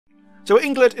So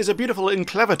Ynglet is a beautiful and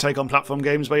clever take on platform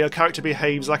games where your character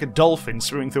behaves like a dolphin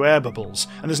swimming through air bubbles,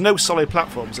 and there's no solid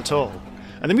platforms at all.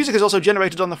 And the music is also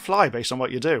generated on the fly based on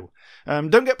what you do.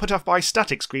 Don't get put off by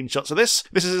static screenshots of this.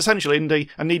 This is essentially indie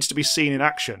and needs to be seen in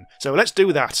action. So let's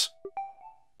do that.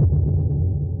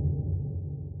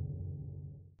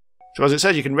 So as it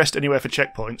says, you can rest anywhere for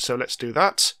checkpoints, so let's do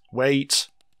that. Wait,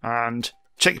 and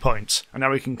checkpoint. And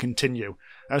now we can continue.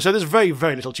 So there's very,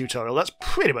 very little tutorial. That's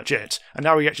pretty much it. And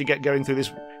now we actually get going through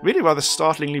this really rather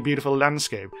startlingly beautiful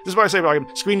landscape. This is why I say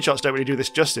screenshots don't really do this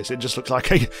justice. It just looks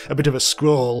like a bit of a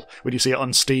scroll when you see it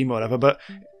on Steam or whatever. But,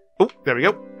 oh, there we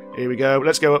go. Here we go.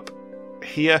 Let's go up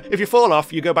here. If you fall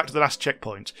off, you go back to the last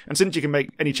checkpoint. And since you can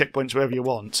make any checkpoints wherever you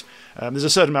want, there's a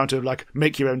certain amount of,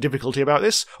 make your own difficulty about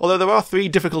this. Although there are 3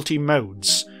 difficulty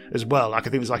modes as well. I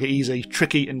think there's easy,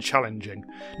 tricky, and challenging.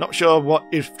 Not sure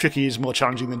if tricky is more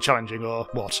challenging than challenging or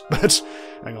what, but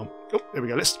hang on. Oh, there we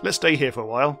go. Let's stay here for a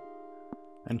while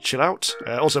and chill out.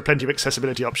 Also, plenty of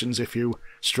accessibility options if you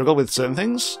struggle with certain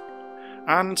things.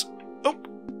 And oh,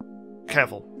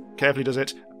 carefully does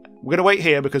it. We're going to wait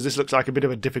here because this looks like a bit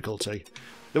of a difficulty.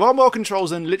 There are more controls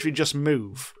than literally just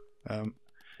move.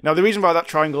 Now, the reason why that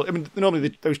triangle...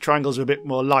 normally those triangles are a bit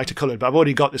more lighter coloured, but I've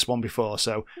already got this one before,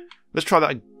 so let's try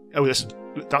that. Oh,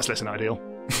 that's less than ideal.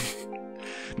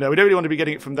 No, we don't really want to be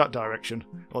getting it from that direction.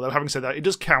 Although, having said that, it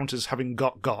does count as having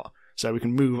got, so we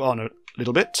can move on a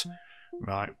little bit.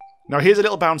 Right. Now, here's a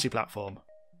little bouncy platform.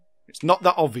 It's not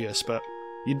that obvious, but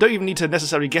you don't even need to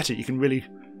necessarily get it. You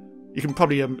can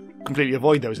probably completely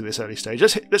avoid those at this early stage.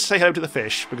 Let's say hello to the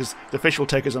fish, because the fish will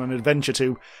take us on an adventure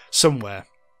to somewhere.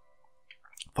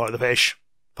 Follow the fish.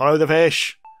 Follow the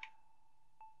fish.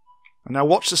 And now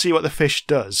watch to see what the fish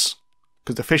does,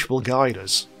 because the fish will guide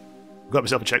us. I've got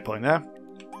myself a checkpoint there.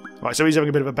 Right, so he's having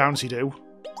a bit of a bouncy do.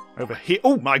 Over here.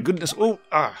 Oh, my goodness. Oh,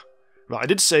 ah. Right, I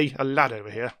did see a lad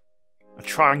over here. A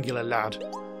triangular lad.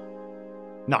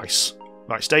 Nice.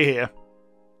 Right, stay here.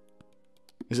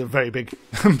 There's a very big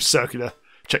circular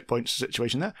checkpoint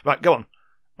situation there. Right, go on.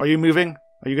 Are you moving?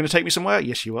 Are you going to take me somewhere?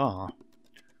 Yes, you are.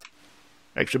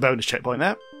 Extra bonus checkpoint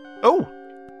there. Oh!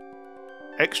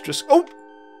 Extra... Oh!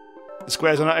 The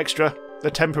squares are not extra.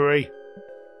 They're temporary.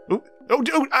 Oh!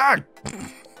 Oh! Ah!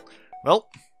 Well,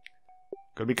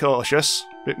 gotta be cautious.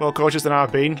 A bit more cautious than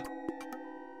I've been.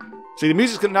 See, the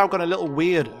music's now gone a little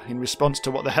weirder in response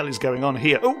to what the hell is going on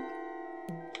here. Oh!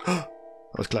 That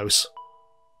was close.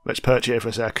 Let's perch here for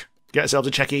a sec. Get ourselves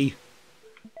a checkie.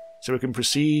 So we can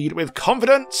proceed with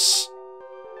confidence.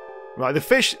 Right, the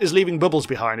fish is leaving bubbles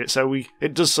behind it, so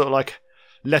it does sort of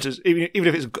let us, even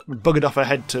if it's buggered off our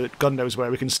head to God knows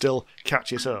where, we can still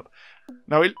catch it up.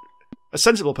 Now, a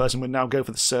sensible person would now go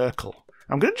for the circle.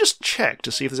 I'm going to just check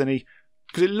to see if there's any,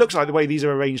 because it looks like the way these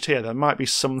are arranged here, there might be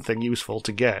something useful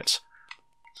to get.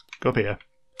 Go up here.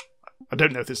 I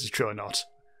don't know if this is true or not.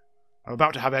 I'm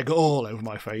about to have egg all over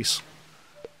my face.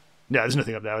 Yeah, there's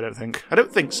nothing up there, I don't think. I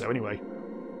don't think so, anyway.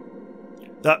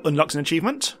 That unlocks an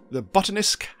achievement. The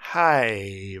Botanist's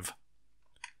Cave.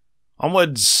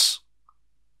 Onwards.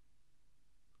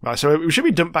 Right, so we should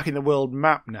be dumped back in the world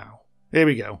map now. Here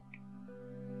we go.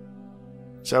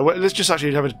 So let's just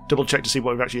actually have a double check to see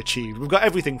what we've actually achieved. We've got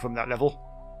everything from that level.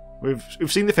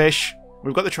 We've seen the fish.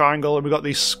 We've got the triangle, and we've got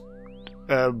this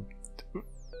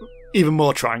even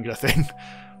more triangular thing.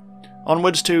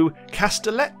 Onwards to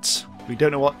Castellet. We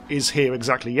don't know what is here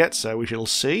exactly yet, so we shall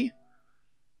see.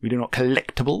 We do not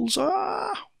collectibles.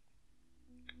 Ah.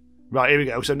 Right, here we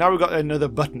go. So now we've got another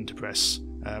button to press.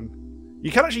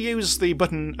 You can actually use the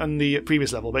button on the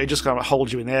previous level, but it just kind of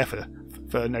holds you in there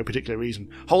for no particular reason.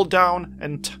 Hold down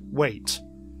and wait.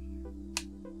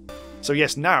 So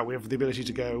yes, now we have the ability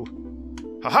to go,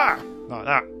 haha, like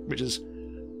that, which is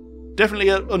definitely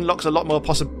unlocks a lot more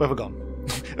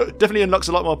definitely unlocks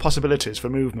a lot more possibilities for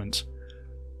movement.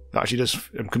 That actually does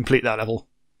complete that level.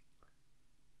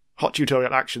 Hot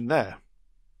tutorial action there.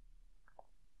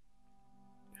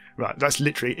 Right, that's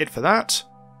literally it for that.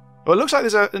 Oh, it looks like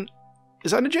there's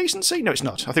is that an adjacency? No, it's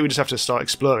not. I think we just have to start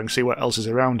exploring, see what else is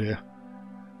around here.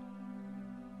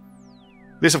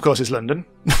 This, of course, is London.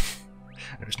 No,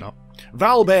 it's not.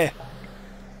 Valby!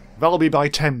 Valby by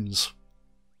Thames.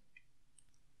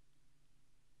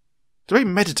 It's a very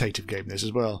meditative game, this,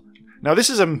 as well. Now, this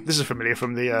is familiar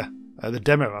from the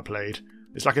demo I played.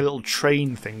 It's like a little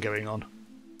train thing going on.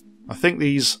 I think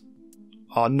these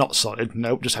are not solid.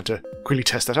 Nope, just had to quickly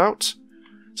test that out.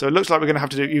 So it looks like we're going to have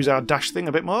to use our dash thing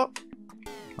a bit more.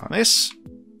 Like this.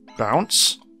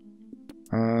 Bounce.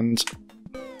 And...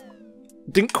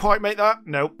 didn't quite make that.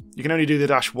 Nope. You can only do the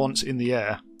dash once in the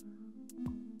air.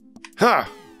 Ha!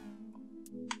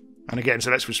 And again,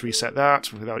 so let's just reset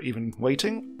that without even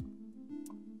waiting.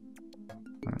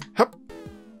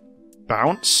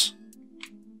 Bounce.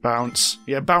 Bounce.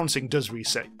 Yeah, bouncing does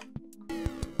reset.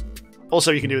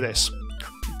 Also, you can do this,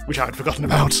 which I had forgotten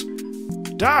about.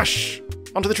 Dash!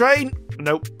 Onto the train!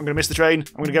 Nope, I'm going to miss the train.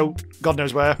 I'm going to go God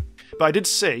knows where. But I did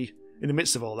see, in the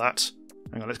midst of all that...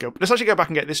 Hang on, let's go. Let's actually go back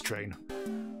and get this train.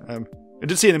 I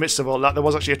did see in the midst of all that there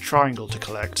was actually a triangle to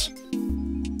collect.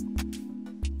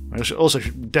 I also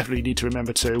definitely need to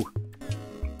remember to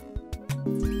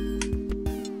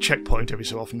checkpoint every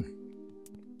so often.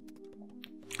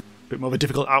 Bit more of a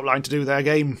difficult outline to do there,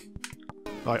 game.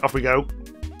 Right, off we go.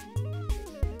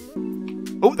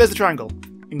 Oh, there's the triangle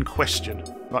in question.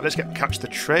 Right, let's catch the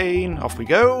train. Off we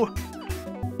go.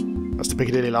 That's the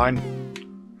Piccadilly line.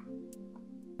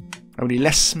 Only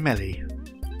less smelly.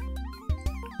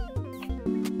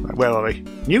 Right, where are we?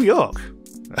 New York.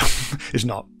 It's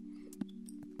not.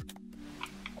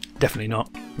 Definitely not.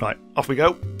 Right, off we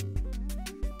go.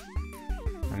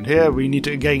 And here we need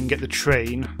to again get the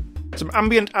train. Some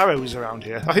ambient arrows around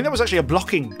here. I think that was actually a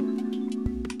blocking.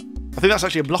 I think that's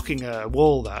actually a blocking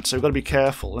wall, that, so we've got to be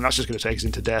careful, and that's just going to take us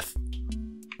into death.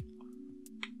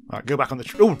 Right, go back on the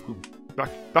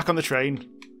back on the train.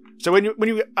 So when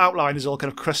you outline is all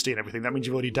kind of crusty and everything, that means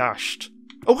you've already dashed.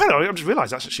 Oh, hello! I just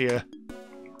realised that's actually a.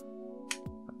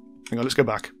 Hang on, let's go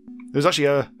back. There's actually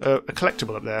a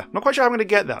collectible up there. Not quite sure how I'm going to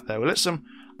get that though. Well, let's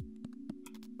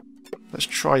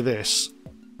try this.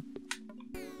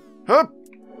 Huh!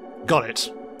 Got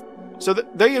it. So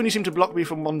they only seem to block me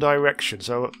from one direction,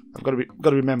 so I've got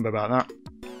to remember about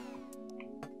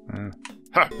that.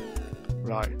 Huh.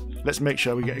 Right. Let's make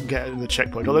sure we get to the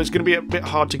checkpoint. Although it's going to be a bit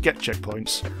hard to get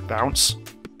checkpoints. Bounce.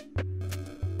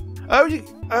 Oh,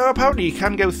 apparently you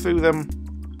can go through them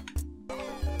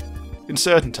in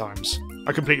certain times.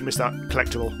 I completely missed that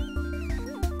collectible,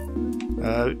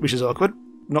 which is awkward.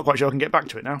 Not quite sure I can get back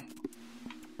to it now.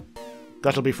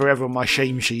 That'll be forever on my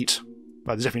shame sheet.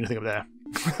 Right, there's definitely nothing up there.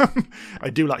 I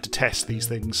do like to test these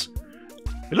things.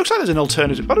 It looks like there's an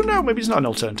alternative. I don't know, maybe it's not an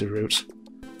alternative route.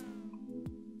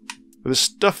 But the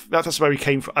stuff... That's where we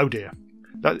came from. Oh dear.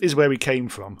 That is where we came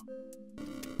from.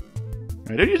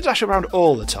 I don't need to dash around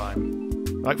all the time.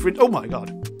 Like for... Oh my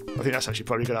god. I think that's actually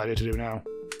probably a good idea to do now.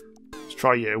 Let's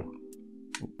try you.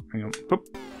 Hang on.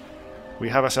 Oop. We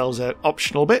have ourselves an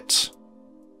optional bit.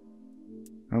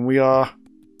 And we are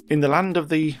in the land of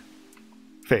the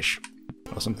fish.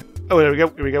 Or something. Oh, there we go,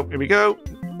 here we go, here we go.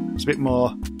 It's a bit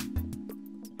more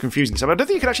confusing. So I don't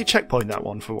think you can actually checkpoint that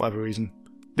one for whatever reason.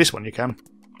 This one you can.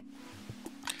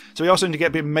 So we also need to get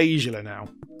a bit modular now.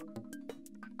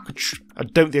 I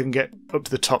don't think I can get up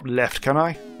to the top left, can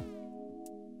I?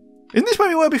 Isn't this where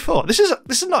we were before? This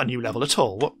is not a new level at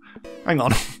all. What? Hang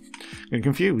on. I'm getting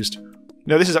confused.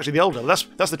 No, this is actually the old level.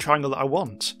 That's the triangle that I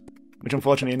want. Which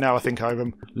unfortunately now I think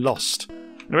I've lost.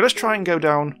 Anyway, let's try and go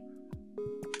down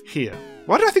here.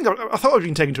 Why did I think... I thought I'd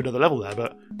been taken to another level there,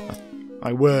 but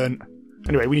I weren't.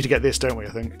 Anyway, we need to get this, don't we,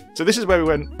 I think? So this is where we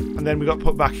went, and then we got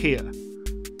put back here.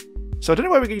 So I don't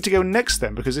know where we need to go next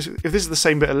then, because if this is the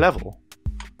same bit of level...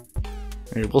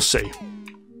 Anyway, we'll see.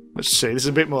 Let's see, this is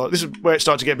a bit more... This is where it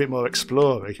starts to get a bit more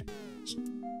explory.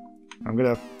 I'm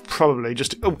going to probably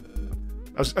just... Oh!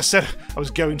 I said I was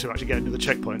going to actually get into the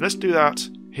checkpoint. Let's do that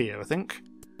here, I think.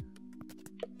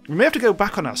 We may have to go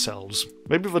back on ourselves.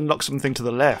 Maybe we've unlocked something to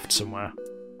the left somewhere.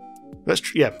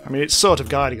 Yeah, I mean, it's sort of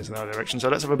guiding us in that direction, so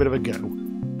let's have a bit of a go.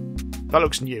 That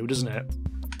looks new, doesn't it?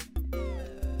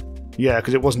 Yeah,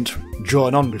 because it wasn't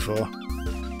drawn on before.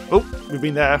 Oh, we've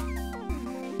been there.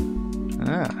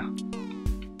 Ah.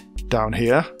 Down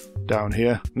here. Down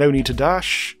here. No need to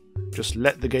dash. Just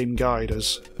let the game guide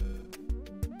us.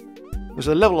 There's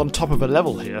a level on top of a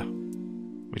level here,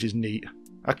 which is neat.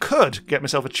 I could get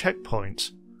myself a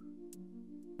checkpoint.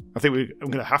 I think I'm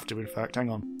going to have to, in fact. Hang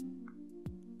on.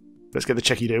 Let's get the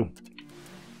checky-do.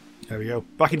 There we go.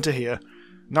 Back into here.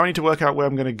 Now I need to work out where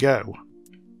I'm going to go.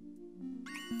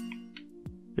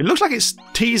 It looks like it's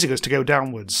teasing us to go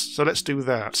downwards, so let's do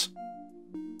that.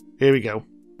 Here we go.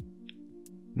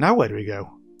 Now where do we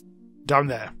go? Down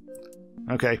there.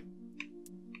 Okay.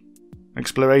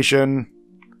 Exploration.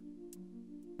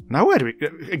 Now where do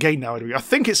we... Again, now where do we... I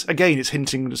think it's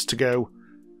hinting us to go...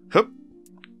 Hup.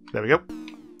 There we go.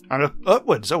 And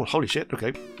upwards. Oh, holy shit.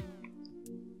 Okay.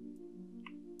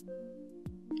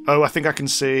 Oh, I think I can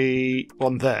see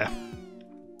one there.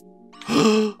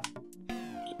 Oh!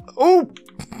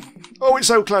 Oh, it's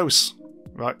so close.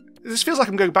 Right. This feels like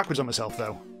I'm going backwards on myself,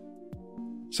 though.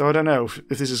 So I don't know if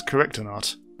this is correct or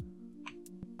not.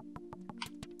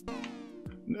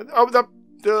 Oh,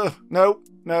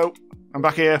 no. I'm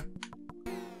back here.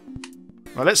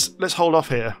 Right, let's hold off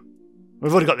here.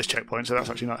 We've already got this checkpoint, so that's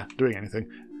actually not doing anything.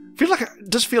 It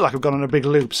does feel like I've gone on a big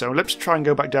loop, so let's try and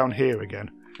go back down here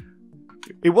again.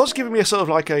 It was giving me a sort of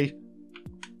like a...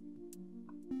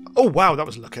 Oh wow, that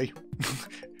was lucky.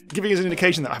 Giving us an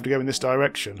indication that I have to go in this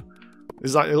direction.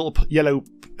 There's like a little yellow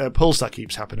pulse that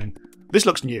keeps happening. This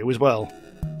looks new as well.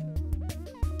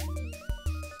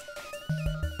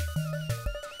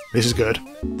 This is good.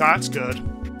 That's good.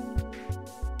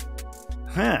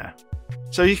 Huh.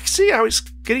 So you can see how it's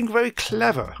getting very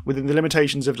clever within the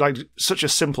limitations of like such a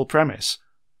simple premise.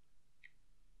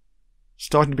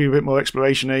 Starting to be a bit more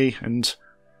exploration-y, and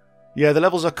yeah, the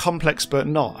levels are complex but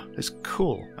not. It's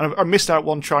cool. And I missed out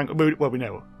one triangle. Well, we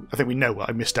know. I think we know what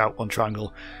I missed out one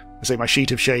triangle. I say my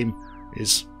sheet of shame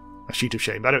is a sheet of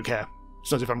shame. But I don't care.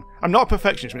 It's not as if I'm not a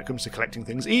perfectionist when it comes to collecting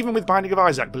things, even with Binding of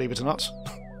Isaac, believe it or not.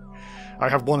 I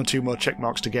have 1 or 2 more check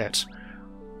marks to get.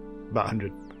 About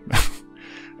 100.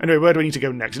 Anyway, where do we need to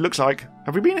go next? It looks like...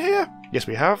 Have we been here? Yes,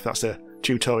 we have. That's the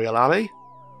tutorial alley.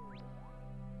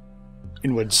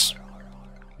 Inwards.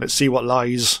 Let's see what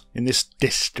lies in this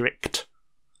district.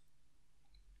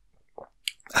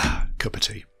 Cup of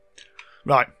tea.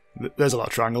 Right, there's a lot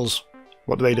of triangles.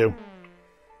 What do they do?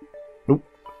 Oop.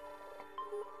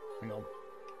 Hang on.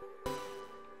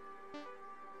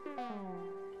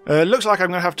 Looks like I'm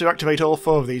going to have to activate all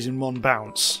 4 of these in one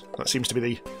bounce. That seems to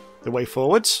be the way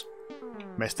forwards.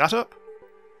 Messed that up.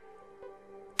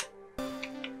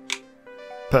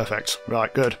 Perfect.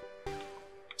 Right, good.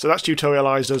 So that's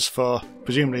tutorialised us for,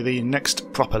 presumably, the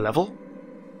next proper level.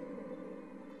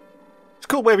 It's a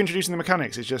cool way of introducing the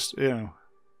mechanics. It's just, you know,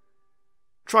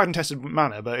 tried and tested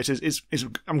manner, but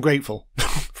I'm grateful,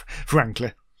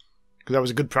 frankly, because that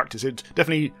was a good practice. It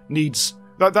definitely needs...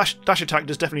 That dash attack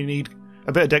does definitely need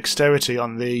a bit of dexterity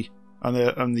on the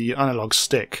analog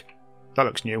stick. That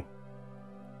looks new.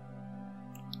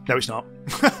 No, it's not.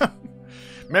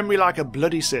 Memory like a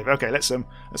bloody sieve. Okay, let's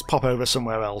pop over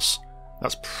somewhere else.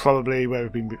 That's probably where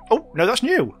we've been... Oh, no, that's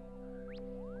new!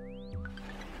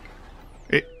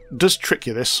 It does trick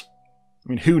you, this. I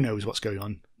mean, who knows what's going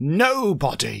on?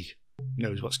 Nobody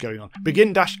knows what's going on.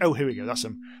 Begin dash... Oh, here we go. That's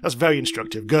very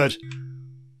instructive. Good.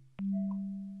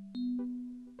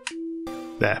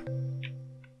 There.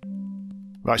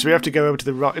 Right, so we have to go over to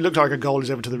the right. It looks like a goal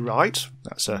is over to the right.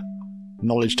 That's a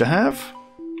knowledge to have.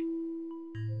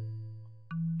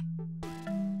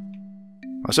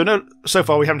 So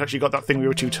far we haven't actually got that thing we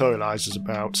were tutorialised us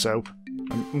about, so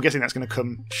I'm guessing that's going to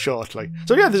come shortly.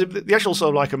 So yeah, there's the actual sort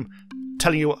of like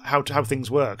telling you how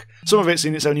things work. Some of it's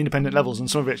in its own independent levels,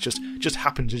 and some of it just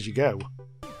happens as you go.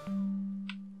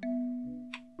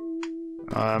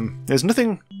 There's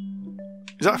nothing...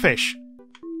 Is that a fish?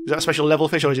 Is that a special level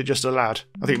fish, or is it just a lad?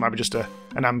 I think it might be just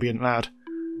an ambient lad.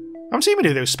 I haven't seen many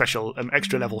of those special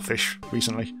extra level fish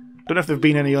recently. Don't know if there have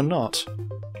been any or not.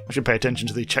 I should pay attention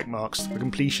to the check marks, the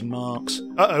completion marks.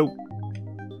 Uh-oh.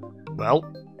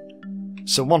 Well,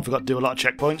 someone forgot to do a lot of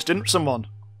checkpoints, didn't someone?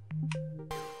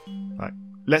 Right,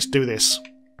 let's do this.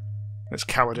 Let's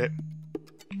coward it.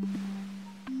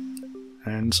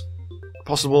 And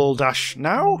possible dash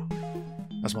now?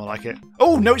 That's more like it.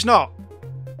 Oh, no it's not!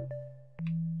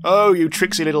 Oh, you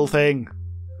tricksy little thing.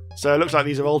 So it looks like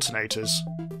these are alternators.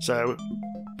 So,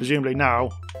 presumably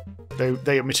now,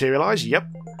 they materialise, yep.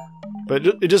 But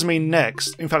it does mean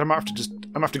next. In fact, I might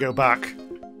have to go back.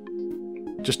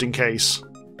 Just in case.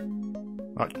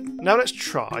 Right, now let's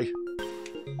try.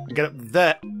 And get up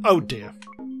there. Oh dear.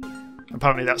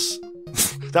 Apparently that's...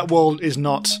 that wall is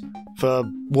not for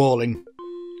walling.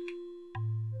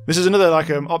 This is another, like,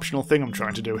 optional thing I'm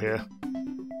trying to do here.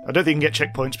 I don't think you can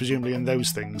get checkpoints, presumably, in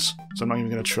those things. So I'm not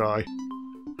even going to try.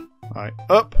 Right,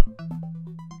 up.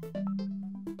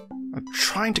 I'm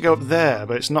trying to go up there,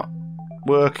 but it's not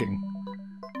working.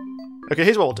 Okay,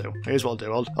 here's what I'll do.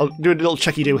 I'll do a little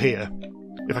checky-do here,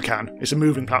 if I can. It's a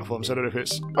moving platform, so I don't know if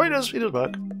it's... Oh, it does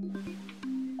work.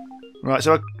 Right,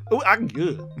 so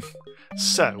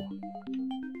so,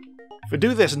 if I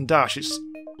do this and dash, it's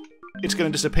going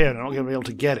to disappear, and I'm not going to be able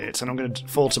to get it, and I'm going to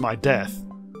fall to my death,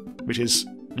 which is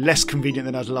less convenient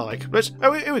than I'd like. But,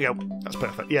 oh, here we go. That's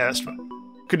perfect. Yeah, that's fine.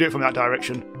 Could do it from that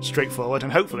direction, straightforward,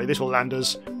 and hopefully this will land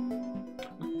us...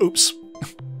 Oops.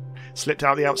 Slipped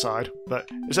out the outside, but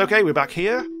it's okay, we're back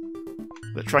here.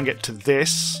 Let's try and get to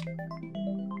this.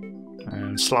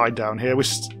 And slide down here.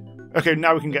 Okay,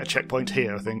 now we can get a checkpoint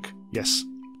here, I think. Yes.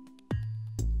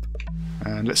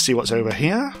 And let's see what's over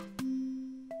here.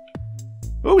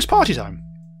 Oh, it's party time.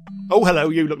 Oh, hello,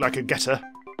 you look like a getter.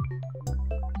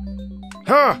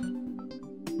 Huh!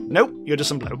 Nope, you're just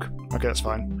some bloke. Okay, that's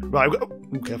fine. Right,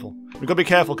 careful. We've got to be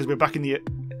careful because we're back in the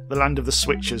land of the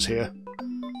switches here.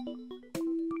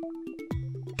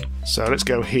 So let's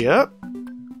go here.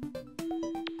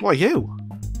 What are you?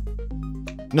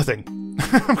 Nothing.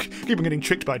 I keep on getting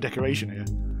tricked by decoration here.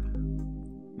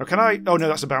 Now can I... Oh no,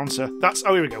 that's a bouncer. That's...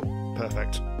 Oh, here we go.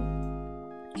 Perfect.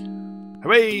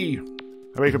 Hooray!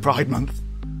 Hooray for Pride Month.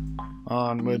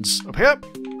 Onwards. Up here.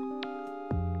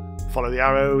 Follow the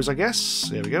arrows, I guess.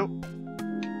 There we go.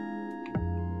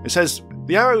 It says...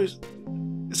 The arrows...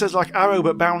 It says like arrow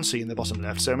but bouncy in the bottom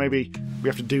left, so maybe we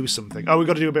have to do something. Oh, we've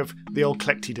got to do a bit of the old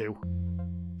collecty-do.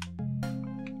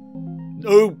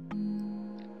 Oh!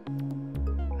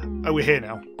 Oh, we're here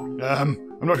now. I'm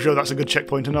not sure that's a good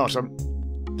checkpoint or not.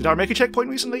 Did I make a checkpoint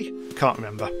recently? Can't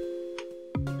remember.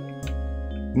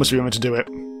 Must remember to do it.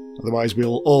 Otherwise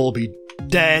we'll all be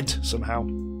dead somehow.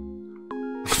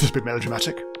 That's a bit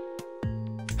melodramatic.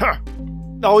 Ha!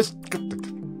 Oh, it's...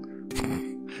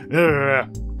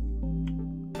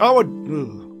 Oh,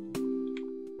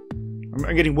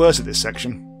 I'm getting worse at this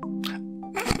section.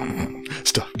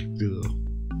 Stuff.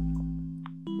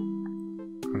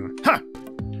 Ha!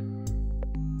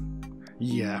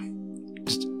 Yeah.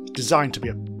 Just designed to be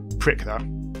a prick, that.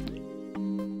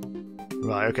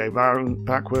 Right, okay,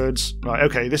 backwards. Right,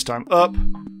 okay, this time up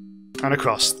and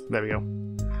across. There we go.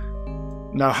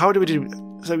 Now, how do we do...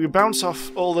 So we bounce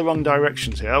off all the wrong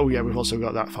directions here. Oh yeah, we've also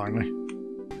got that finally.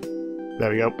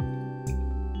 There we go.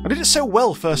 I did it so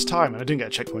well first time, and I didn't get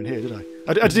a checkpoint here, did I?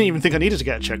 I didn't even think I needed to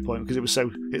get a checkpoint because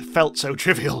it felt so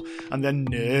trivial. And then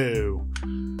no,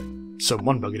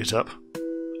 someone buggered it up.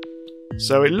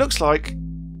 So it looks like...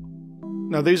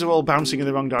 No, these are all bouncing in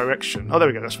the wrong direction. Oh, there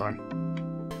we go, that's fine.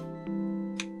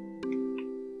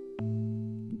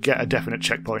 Get a definite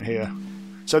checkpoint here.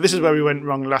 So this is where we went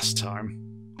wrong last time.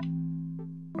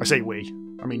 I say we.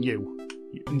 I mean you.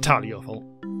 Entirely your fault.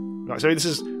 Right, so this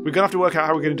is... We're going to have to work out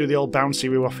how we're going to do the old bouncy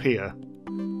woo off here.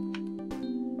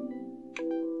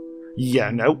 Yeah,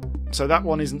 no. So that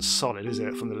one isn't solid, is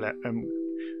it, from the left?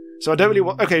 So I don't really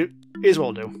want... Okay, here's what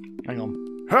I'll do. Hang on.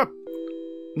 Huh.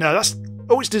 No, that's...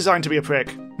 Oh, it's designed to be a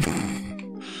prick.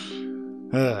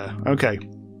 Okay.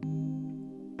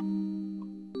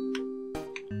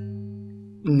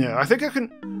 No, I think I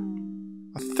can...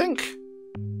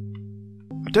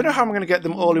 I don't know how I'm going to get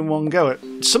them all in one go.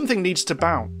 Something needs to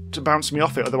bounce me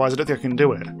off it, otherwise I don't think I can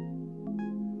do it.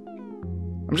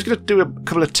 I'm just going to do a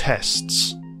couple of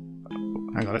tests.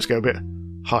 Hang on, let's go a bit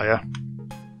higher.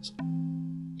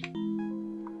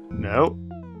 No.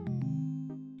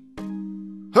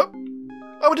 Huh.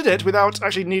 Oh, I did it without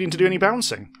actually needing to do any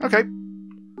bouncing. Okay.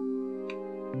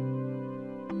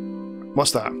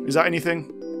 What's that? Is that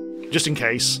anything? Just in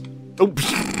case. Oh!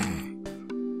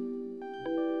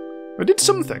 I did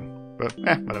something, but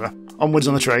whatever. Onwards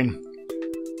on the train.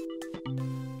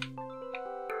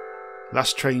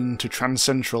 Last train to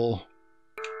Trans-Central.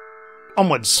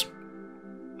 Onwards!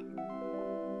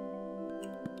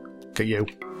 Okay, you.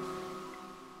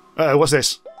 Uh-oh, what's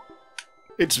this?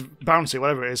 It's bouncy,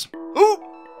 whatever it is. Ooh!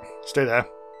 Stay there.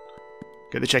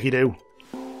 Get the checky-do.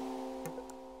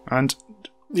 And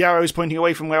the arrow's pointing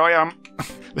away from where I am.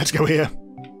 Let's go here.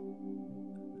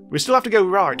 We still have to go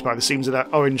right by the seams of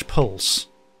that orange pulse.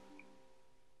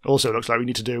 Also looks like we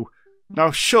need to do...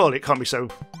 Now, surely it can't be so...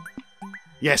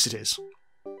 Yes, it is.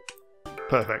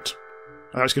 Perfect.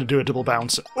 Now it's going to do a double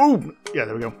bounce. Ooh! Yeah,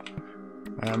 there we go.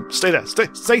 Stay there.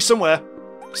 Stay somewhere.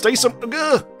 Stay some...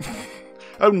 Ugh!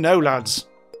 Oh no, lads.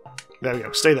 There we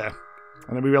go. Stay there.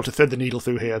 And then we'll be able to thread the needle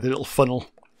through here, the little funnel.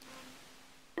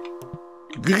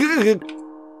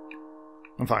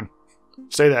 I'm fine.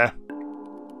 Stay there.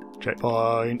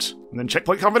 Checkpoint. And then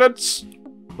checkpoint confidence.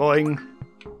 Boing.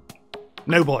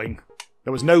 No boing.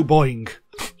 There was no boing.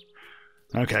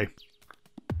 Okay.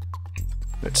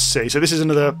 Let's see. So this is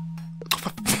another...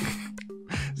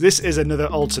 This is another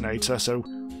alternator, so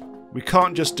we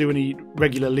can't just do any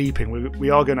regular leaping.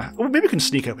 We are going to... Oh, maybe we can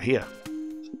sneak over here.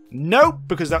 Nope,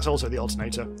 because that's also the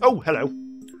alternator. Oh, hello.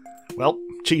 Well,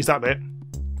 cheese that bit.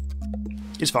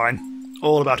 It's fine.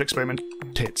 All about experiment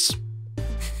tits.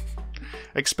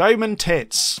 Experiment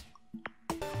tits.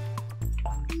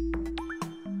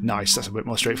 Nice, that's a bit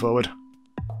more straightforward.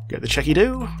 Get the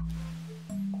checky-do.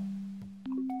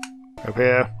 Up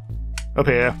here. Up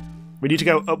here. We need to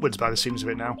go upwards by the seams of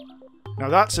it now. Now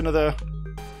that's another...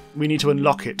 We need to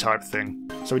unlock it type thing.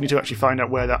 So we need to actually find out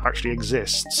where that actually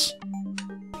exists.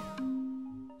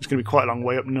 It's going to be quite a long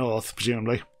way up north,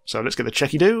 presumably. So let's get the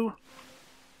checky-do.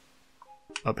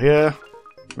 Up here.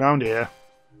 Round here.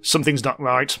 Something's not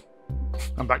right.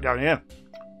 I'm back down here.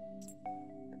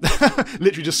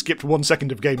 Literally just skipped 1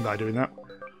 second of game by doing that.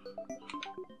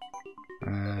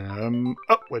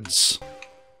 Upwards.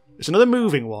 It's another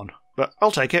moving one, but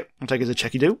I'll take it. I'll take it as a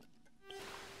checky-do.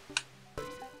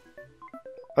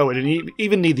 Oh, we didn't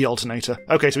even need the alternator.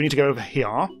 Okay, so we need to go over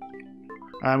here.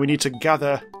 And we need to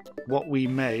gather what we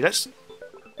may. Let's...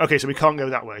 Okay, so we can't go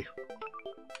that way.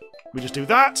 We just do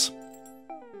that,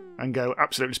 and go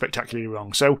absolutely spectacularly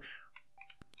wrong. So,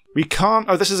 we can't...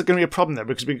 Oh, this is going to be a problem there,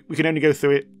 because we can only go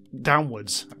through it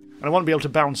downwards. And I want to be able to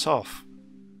bounce off.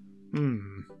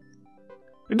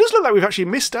 It does look like we've actually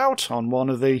missed out on one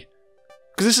of the...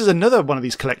 Because this is another one of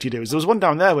these collecty-doos. There was one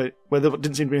down there where there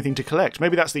didn't seem to be anything to collect.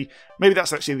 Maybe that's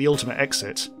actually the ultimate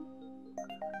exit.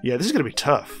 Yeah, this is going to be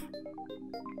tough.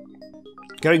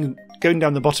 Going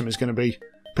down the bottom is going to be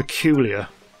peculiar.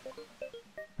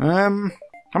 I'm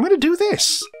going to do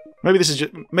this. Maybe this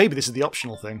is the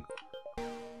optional thing.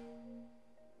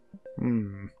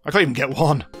 I can't even get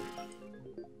one.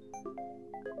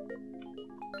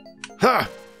 Ha!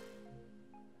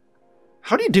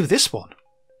 How do you do this one?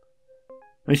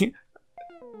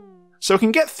 So we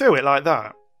can get through it like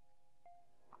that.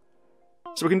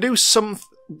 So we can do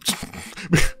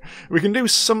we can do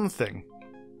something.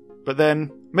 But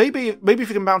then maybe if we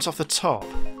can bounce off the top.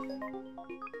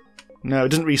 No, it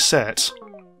doesn't reset.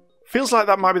 Feels like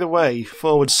that might be the way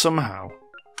forward somehow.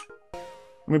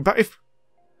 I mean, but if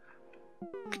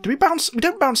do we bounce? We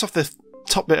don't bounce off the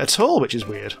top bit at all, which is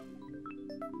weird.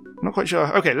 I'm not quite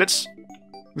sure. Okay, let's.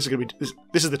 This is gonna be.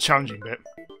 This is the challenging bit.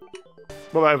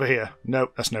 What about over here?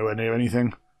 Nope, that's nowhere near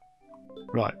anything.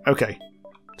 Right. Okay.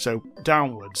 So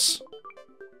downwards.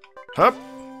 Up.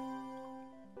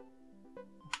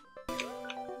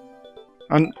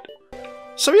 And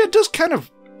so yeah, it does kind of.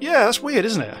 Yeah, that's weird,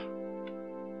 isn't it?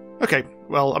 Okay,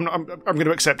 well, I'm going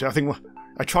to accept it. I think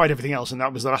I tried everything else, and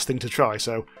that was the last thing to try.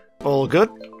 So, all good.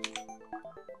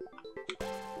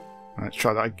 Let's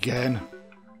try that again.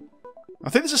 I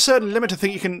think there's a certain limit. I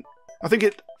think you can. I think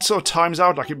it sort of times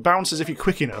out, like it bounces if you're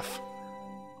quick enough.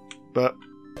 But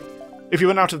if you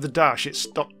run out of the dash, it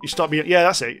stop. You stop being. Yeah,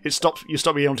 that's it. It stops. You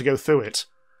stop being able to go through it.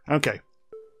 Okay.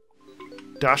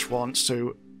 Dash wants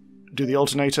to do the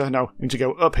alternator. Now we need to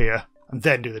go up here and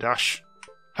then do the dash.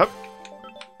 Hup.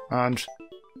 And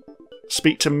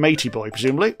speak to Matey Boy,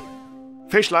 presumably.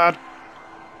 Fish lad.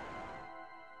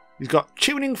 He's got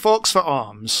tuning forks for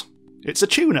arms. It's a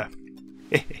tuner.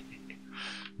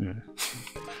 Yeah.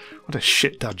 What a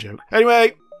shit dad joke.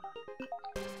 Anyway,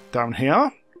 down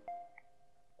here.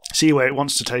 See where it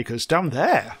wants to take us. Down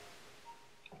there.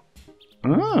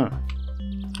 Ah.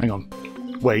 Hang on.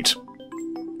 Wait.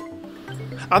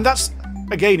 And that's,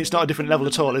 again, it's not a different level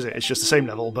at all, is it? It's just the same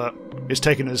level, but it's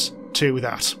taken us to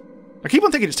that. I keep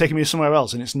on thinking it's taking me somewhere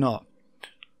else, and it's not.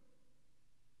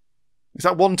 It's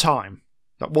that one time.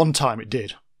 That one time it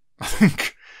did. I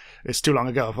think it's too long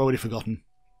ago. I've already forgotten.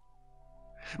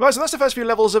 Right, so that's the first few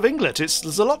levels of Ynglet.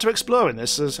 There's a lot to explore in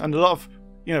this, and a lot of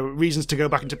reasons to go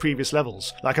back into previous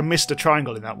levels. Like I missed a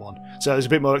triangle in that one, so there's a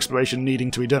bit more exploration needing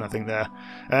to be done, I think, there.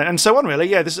 And so on, really.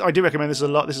 Yeah, I do recommend this a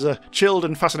lot. This is a chilled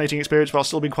and fascinating experience while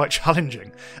still being quite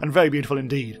challenging, and very beautiful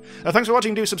indeed. Thanks for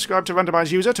watching. Do subscribe to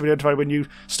Randomise User to be notified when new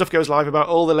stuff goes live about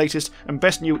all the latest and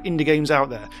best new indie games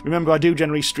out there. Remember, I do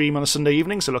generally stream on a Sunday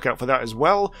evening, so look out for that as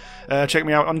well. Check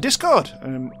me out on Discord,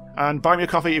 and buy me a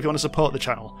coffee if you want to support the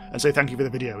channel, and say thank you for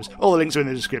the videos. All the links are in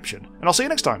the description. And I'll see you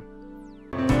next time.